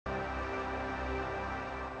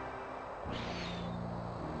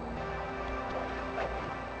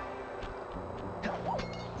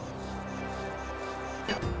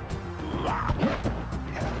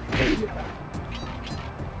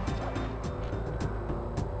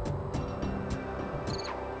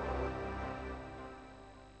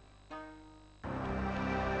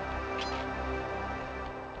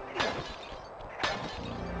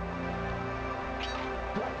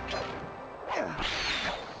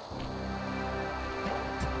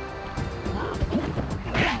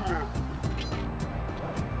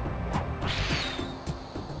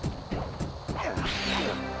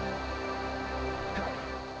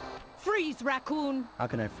freeze, Raccoon! How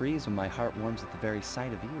can I freeze when my heart warms at the very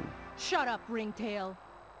sight of you? Shut up, Ringtail.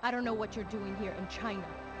 I don't know what you're doing here in China,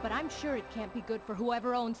 but I'm sure it can't be good for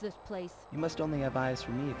whoever owns this place. You must only have eyes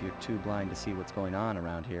for me if you're too blind to see what's going on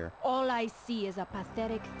around here. All I see is a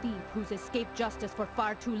pathetic thief who's escaped justice for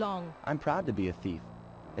far too long. I'm proud to be a thief,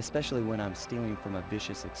 especially when I'm stealing from a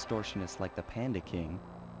vicious extortionist like the Panda King.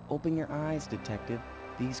 Open your eyes, detective.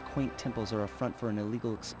 These quaint temples are a front for an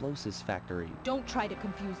illegal explosives factory. Don't try to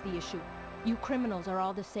confuse the issue. You criminals are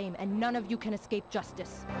all the same, and none of you can escape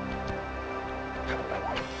justice.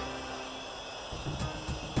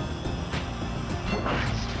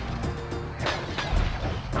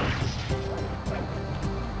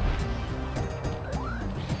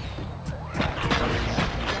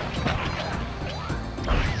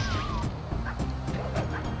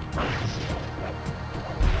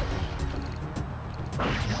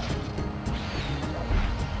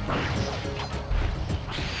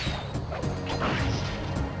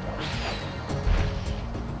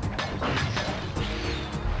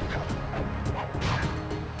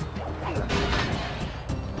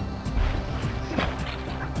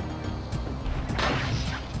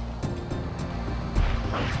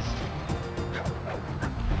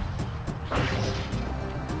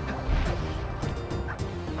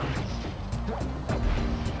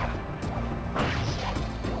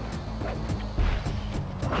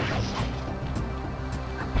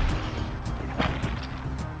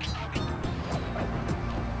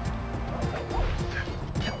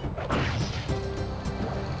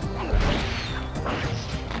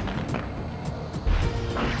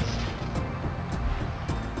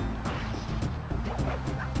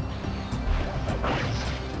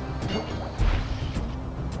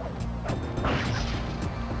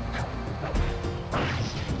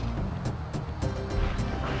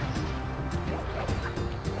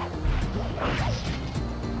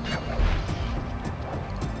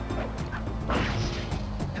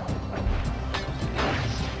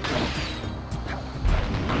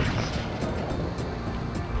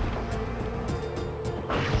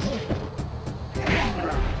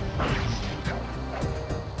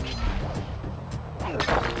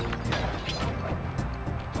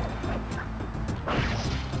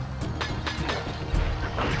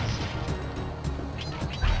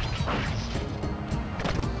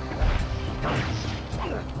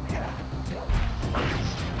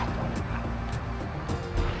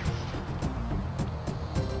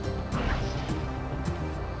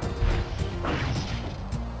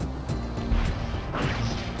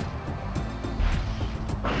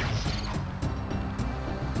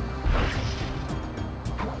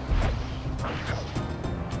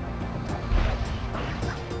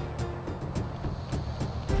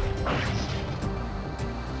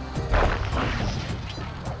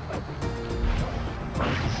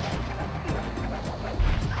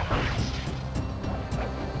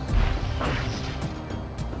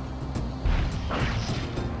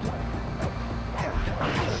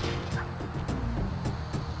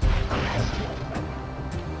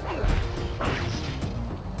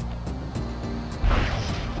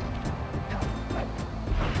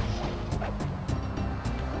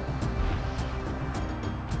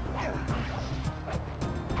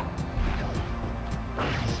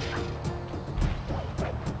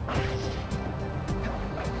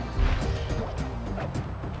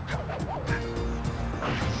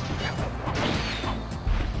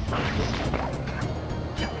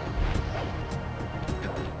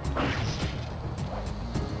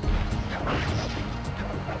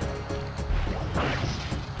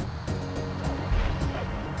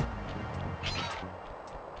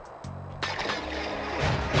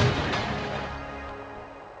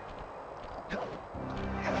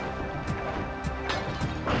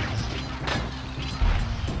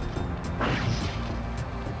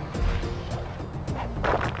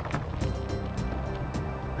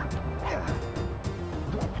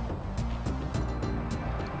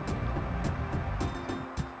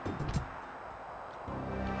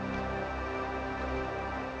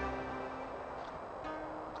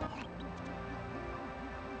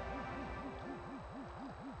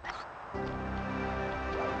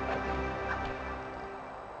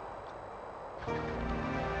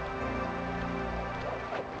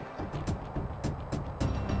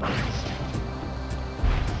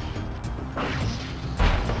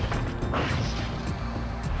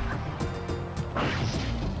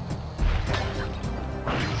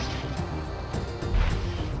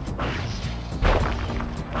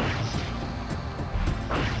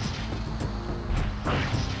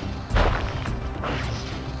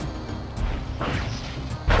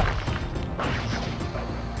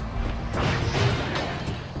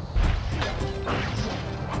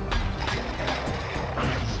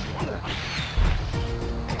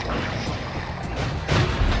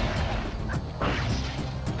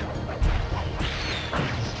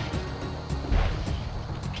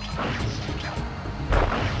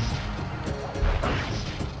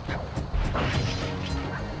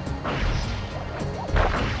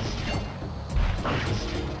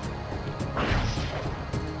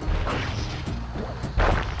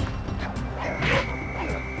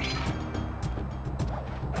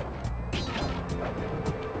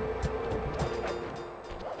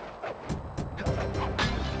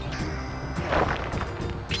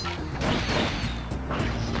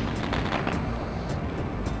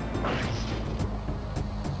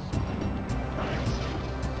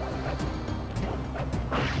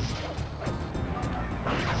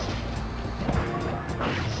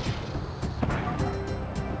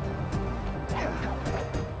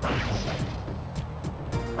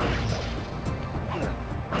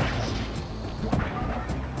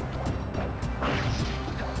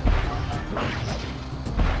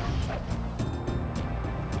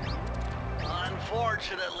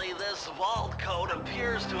 This vault code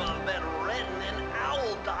appears to have been written in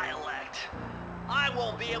owl dialect. I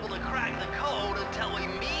won't be able to crack the code until we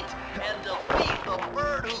meet and defeat the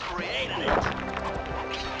bird who created it.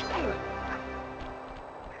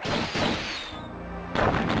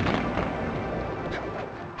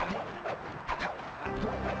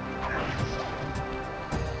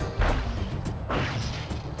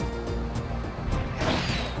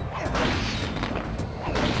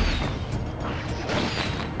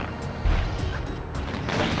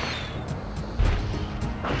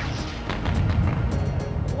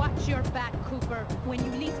 Watch your back, Cooper. When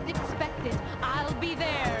you least expect it, I'll be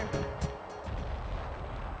there.